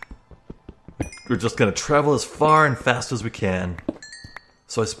 We're just gonna travel as far and fast as we can.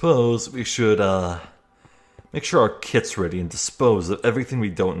 So I suppose we should, make sure our kit's ready and dispose of everything we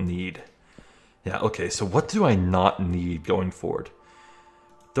don't need. Yeah, okay, so what do I not need going forward?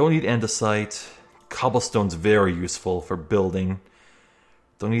 Don't need andesite. Cobblestone's very useful for building.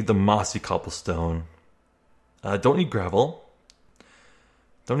 Don't need the mossy cobblestone. Don't need gravel.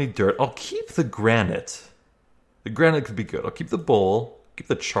 Don't need dirt. I'll keep the granite. The granite could be good. I'll keep the bowl. Keep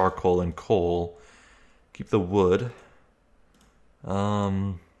the charcoal and coal. Keep the wood.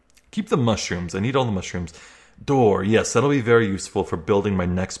 Keep the mushrooms. I need all the mushrooms. Door. Yes, that'll be very useful for building my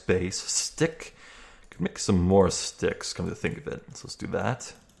next base. Stick. Could make some more sticks, come to think of it. So let's do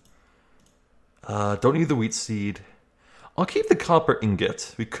that. Don't need the wheat seed. I'll keep the copper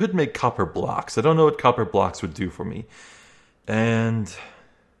ingot. We could make copper blocks. I don't know what copper blocks would do for me. And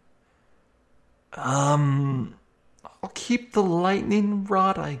I'll keep the lightning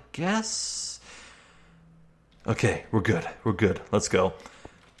rod, I guess. Okay, we're good. We're good. Let's go.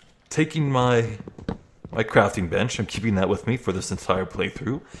 Taking my crafting bench. I'm keeping that with me for this entire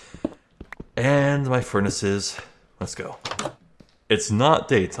playthrough. And my furnaces. Let's go. It's not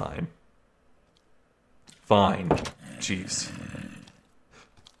daytime. Fine. Jeez.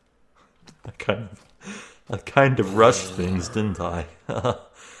 I kind of rushed things, didn't I?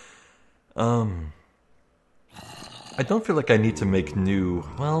 I don't feel like I need to make new...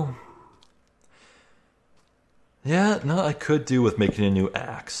 Well... Yeah, no, I could do with making a new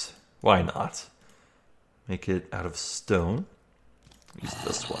axe. Why not? Make it out of stone. Use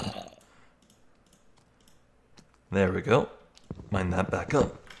this one. There we go. Mine that back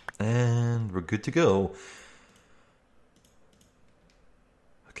up. And we're good to go.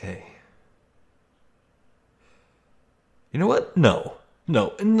 Okay. You know what? No. No.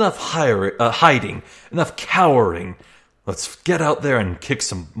 Enough hiding. Enough cowering. Let's get out there and kick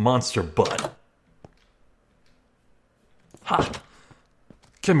some monster butt. Ha!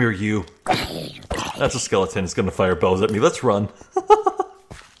 Come here, you. That's a skeleton. It's gonna fire bows at me. Let's run.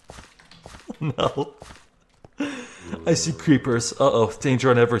 No. I see creepers. Uh-oh. Danger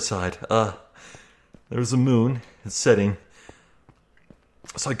on every side. There's a moon. It's setting.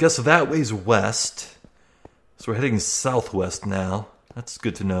 So I guess that way's west. So we're heading southwest now. That's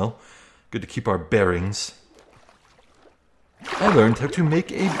good to know. Good to keep our bearings. I learned how to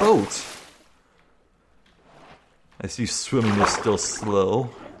make a boat. I see swimming is still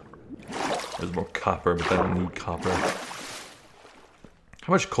slow. There's more copper, but I don't need copper. How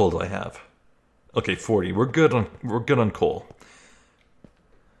much coal do I have? Okay, 40. We're good on coal.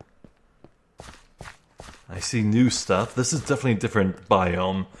 I see new stuff. This is definitely a different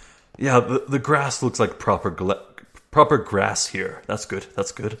biome. Yeah, the grass looks like proper grass here. That's good.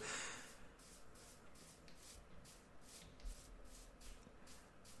 That's good.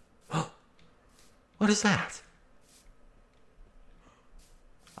 What is that?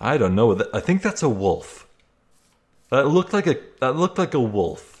 I don't know. I think that's a wolf. That looked like a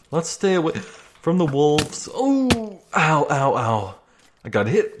wolf. Let's stay away from the wolves. Oh, ow, ow, ow. I got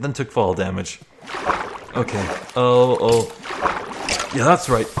hit, then took fall damage. Okay. Oh. Yeah, that's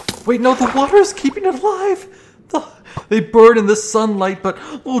right. Wait, no, the water is keeping it alive. They burn in the sunlight, but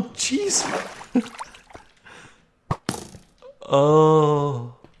oh, jeez.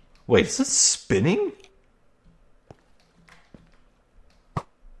 Oh. Wait, is it spinning?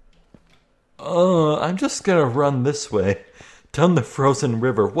 I'm just gonna run this way. Down the frozen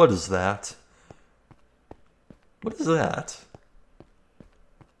river. What is that? What is that?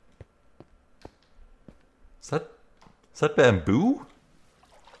 Is that bamboo?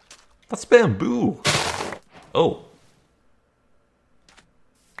 That's bamboo. Oh.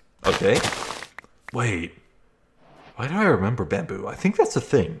 Okay. Wait. Why do I remember bamboo? I think that's a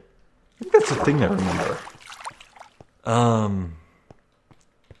thing. I think that's a thing I remember.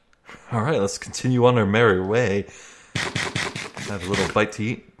 Alright, let's continue on our merry way. Have a little bite to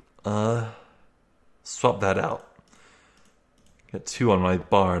eat. Swap that out. Get 2 on my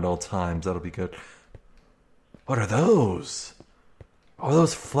bar at all times. That'll be good. What are those? Oh,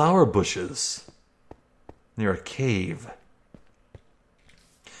 those flower bushes. Near a cave.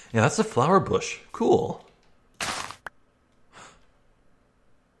 Yeah, that's a flower bush. Cool.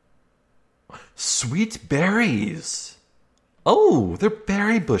 Sweet berries. Oh, they're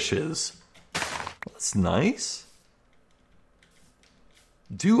berry bushes. That's nice.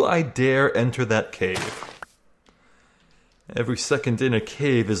 Do I dare enter that cave? Every second in a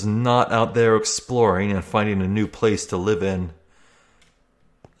cave is not out there exploring and finding a new place to live in.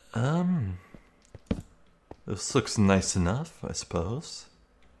 This looks nice enough, I suppose.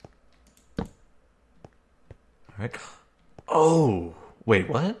 Alright. Oh! Wait,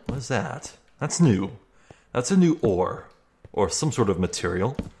 what? What is that? That's new. That's a new ore. Or some sort of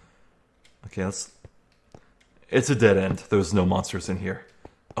material. Okay, it's a dead end. There's no monsters in here.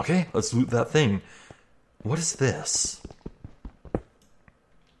 Okay, let's loot that thing. What is this?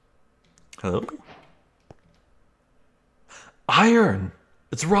 Hello? Iron!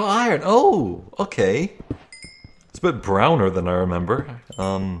 It's raw iron! Oh, okay. It's a bit browner than I remember.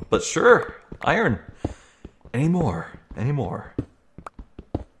 But sure, iron. Any more? Any more?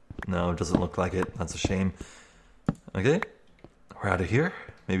 No, it doesn't look like it. That's a shame. Okay, we're out of here.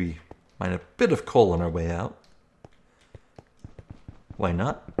 Maybe find a bit of coal on our way out. Why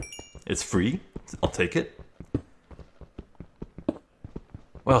not? It's free. I'll take it.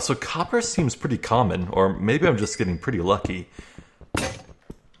 Wow, so copper seems pretty common, or maybe I'm just getting pretty lucky.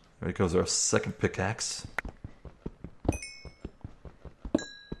 There goes our second pickaxe.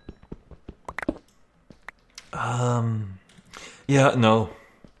 Yeah, no.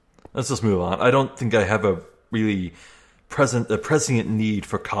 Let's just move on. I don't think I have a really present need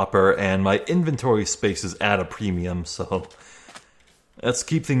for copper, and my inventory space is at a premium, so let's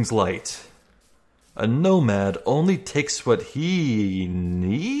keep things light. A nomad only takes what he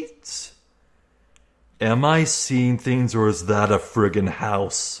needs? Am I seeing things, or is that a friggin'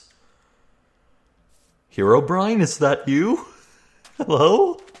 house? Hero Brian, is that you?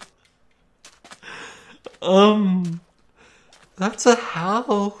 Hello? That's a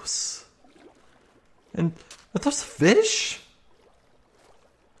house. And are those fish?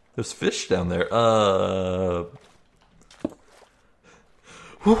 There's fish down there.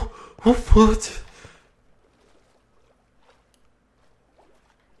 What?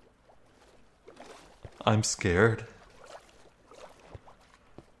 I'm scared.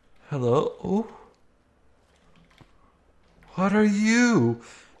 Hello? Oh. What are you?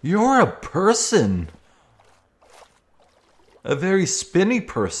 You're a person. A very spinny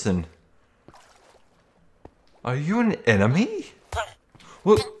person. Are you an enemy?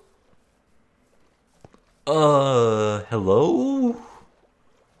 What? Hello?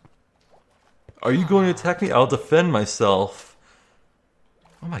 Are you going to attack me? I'll defend myself.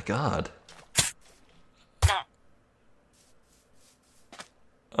 Oh my god.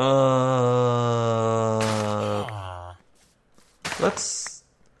 Let's...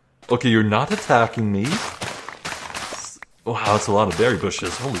 Okay, you're not attacking me. Wow, that's a lot of berry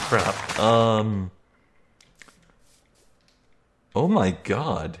bushes. Holy crap. Oh my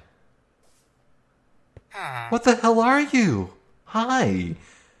god. What the hell are you? Hi.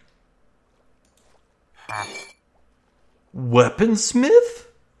 Weaponsmith?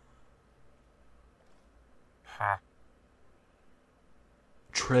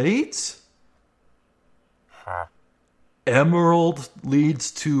 Trades? Emerald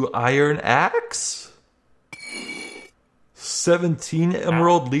leads to iron axe? 17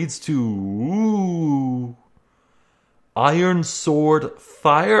 emerald leads to... Ooh. Iron Sword,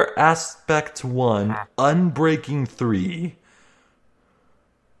 Fire Aspect 1, Unbreaking 3.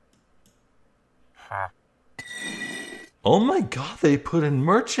 Oh my god, they put in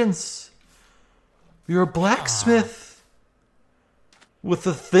merchants. You're a blacksmith. With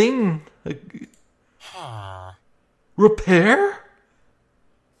a thing. Repair?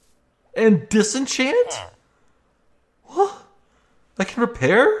 And disenchant? What? I can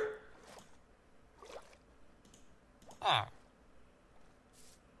repair?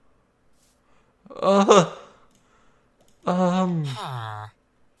 You're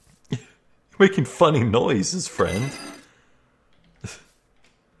making funny noises, friend.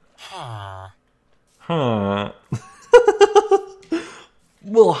 Huh.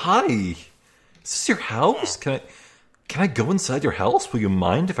 Well, hi. Is this your house? Can I go inside your house? Will you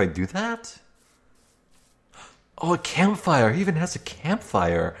mind if I do that? Oh, a campfire. He even has a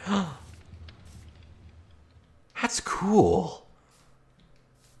campfire. That's cool.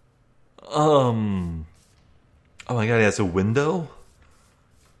 Oh my god, he has a window?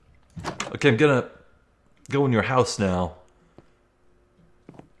 Okay, I'm gonna go in your house now.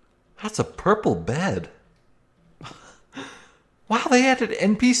 That's a purple bed. Wow, they added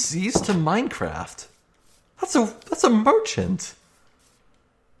NPCs to Minecraft. That's a merchant.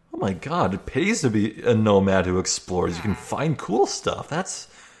 Oh my god, it pays to be a nomad who explores. You can find cool stuff. That's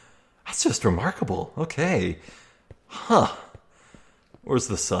just remarkable. Okay. Huh. Where's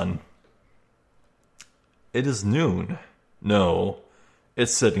the sun? It is noon. No.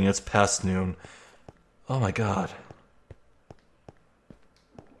 It's setting. It's past noon. Oh my god.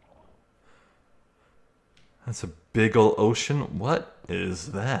 That's a big ol' ocean. What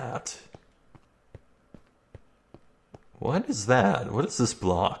is that? What is that? What is this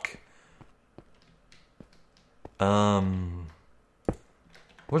block? What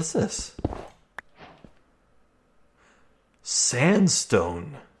is this?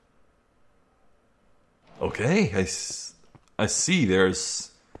 Sandstone. Okay, I see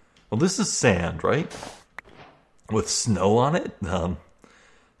there's... Well, this is sand, right? With snow on it?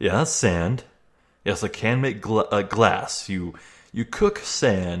 Yeah, sand. Yes, I can make glass. You cook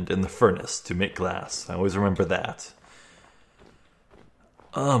sand in the furnace to make glass. I always remember that.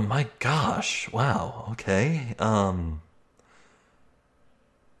 Oh my gosh. Wow, okay. I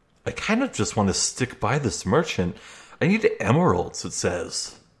kind of just want to stick by this merchant. I need emeralds, it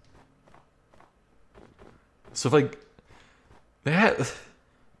says. So if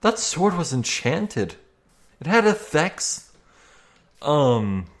that sword was enchanted. It had effects.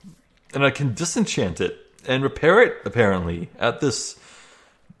 And I can disenchant it and repair it, apparently, at this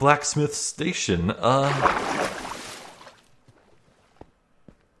blacksmith station.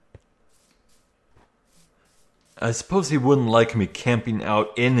 I suppose he wouldn't like me camping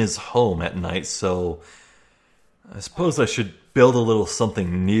out in his home at night, so I suppose I should build a little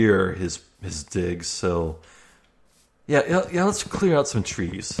something near his digs, so... Yeah, let's clear out some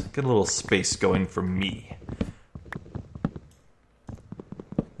trees. Get a little space going for me.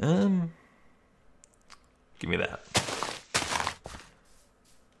 Give me that.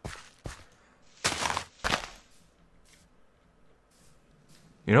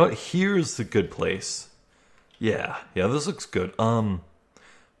 You know what? Here's the good place. Yeah, this looks good.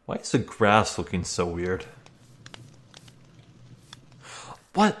 Why is the grass looking so weird?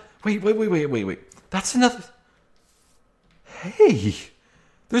 What? Wait. That's another... Hey!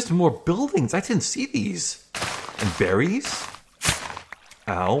 There's more buildings. I didn't see these. And berries?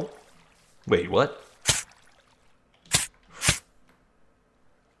 Ow. Wait, what?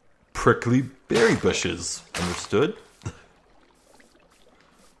 Prickly berry bushes. Understood?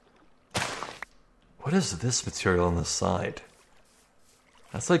 What is this material on the side?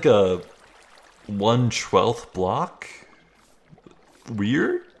 That's like a 1/12 block?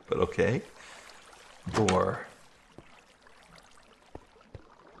 Weird, but okay. Door.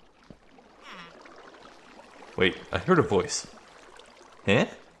 Wait, I heard a voice. Huh?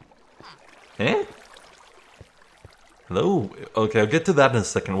 Huh? Hello? Okay, I'll get to that in a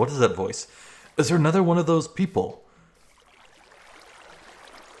second. What is that voice? Is there another one of those people?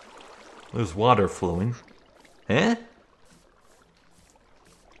 There's water flowing. Huh?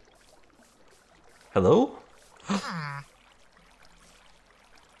 Hello?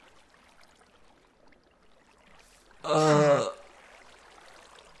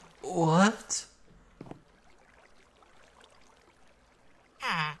 What?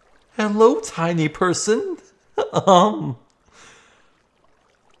 Hello, tiny person.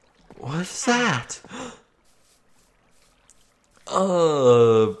 What is that?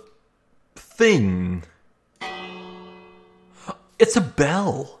 Thing. It's a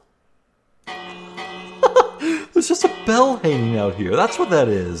bell. There's just a bell hanging out here. That's what that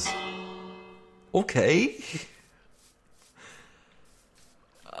is. Okay.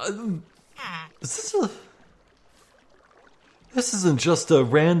 This isn't just a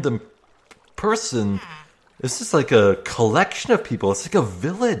random person. This is like a collection of people. It's like a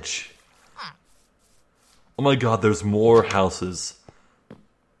village. Oh my god, there's more houses.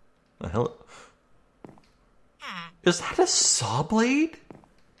 The hell? Is that a saw blade?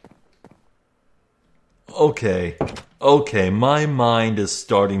 Okay. Okay, my mind is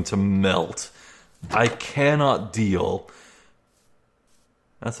starting to melt. I cannot deal.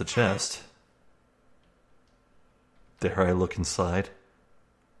 That's a chest. Dare I look inside?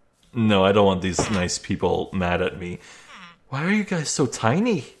 No, I don't want these nice people mad at me. Why are you guys so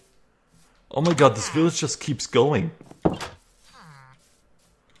tiny? Oh my god, this village just keeps going.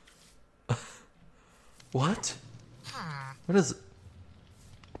 What? What is...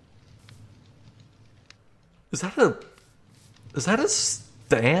 Is that a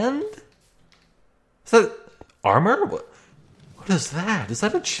stand? Is that armor? What is that? Is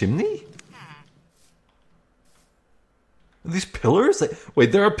that a chimney? Are these pillars?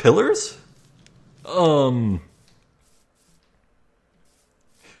 Wait, there are pillars? Oh,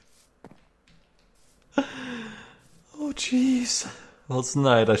 jeez. Well, it's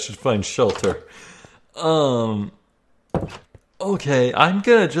night. I should find shelter. Okay, I'm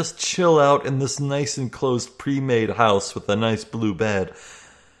gonna just chill out in this nice enclosed pre-made house with a nice blue bed.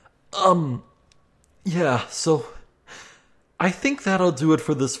 Yeah, so... I think that'll do it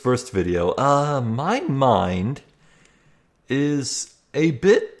for this first video. My mind is a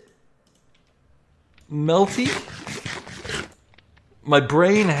bit melty. My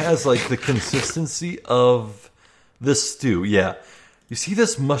brain has like the consistency of this stew. Yeah, you see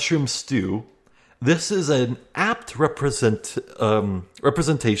this mushroom stew? This is an apt representation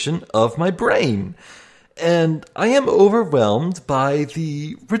of my brain. And I am overwhelmed by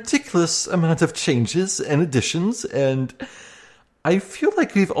the ridiculous amount of changes and additions, and I feel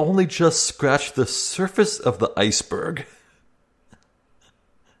like we've only just scratched the surface of the iceberg.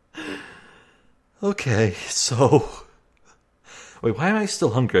 Okay, so... Wait, why am I still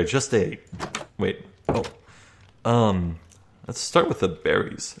hungry? I just ate. Wait, oh. Let's start with the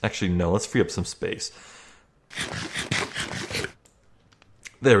berries. Actually, no, let's free up some space.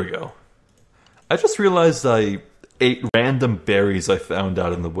 There we go. I just realized I ate random berries I found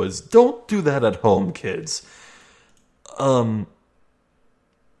out in the woods. Don't do that at home, kids.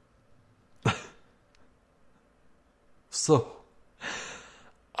 So,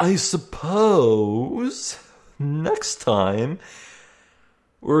 I suppose next time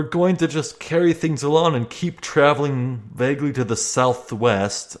we're going to just carry things along and keep traveling vaguely to the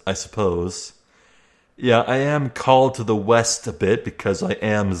southwest, I suppose. Yeah, I am called to the west a bit because I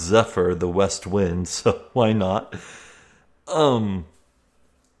am Zephyr, the west wind, so why not? Hopefully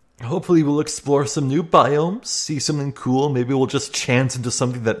we'll explore some new biomes, see something cool, maybe we'll just chance into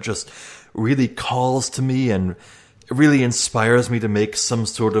something that just really calls to me and really inspires me to make some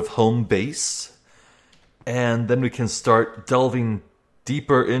sort of home base. And then we can start delving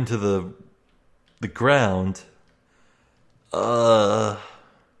deeper into the ground.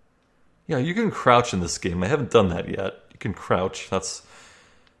 Yeah, you can crouch in this game. I haven't done that yet. You can crouch. That's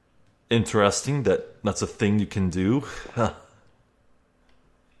interesting. That's a thing you can do.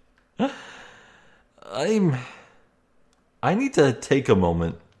 I need to take a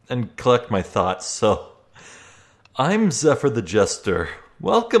moment and collect my thoughts, so I'm Zephyr the Jester.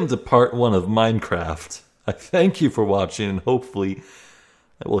 Welcome to part 1 of Minecraft. I thank you for watching, and hopefully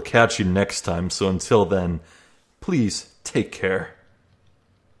I will catch you next time. So until then, please take care.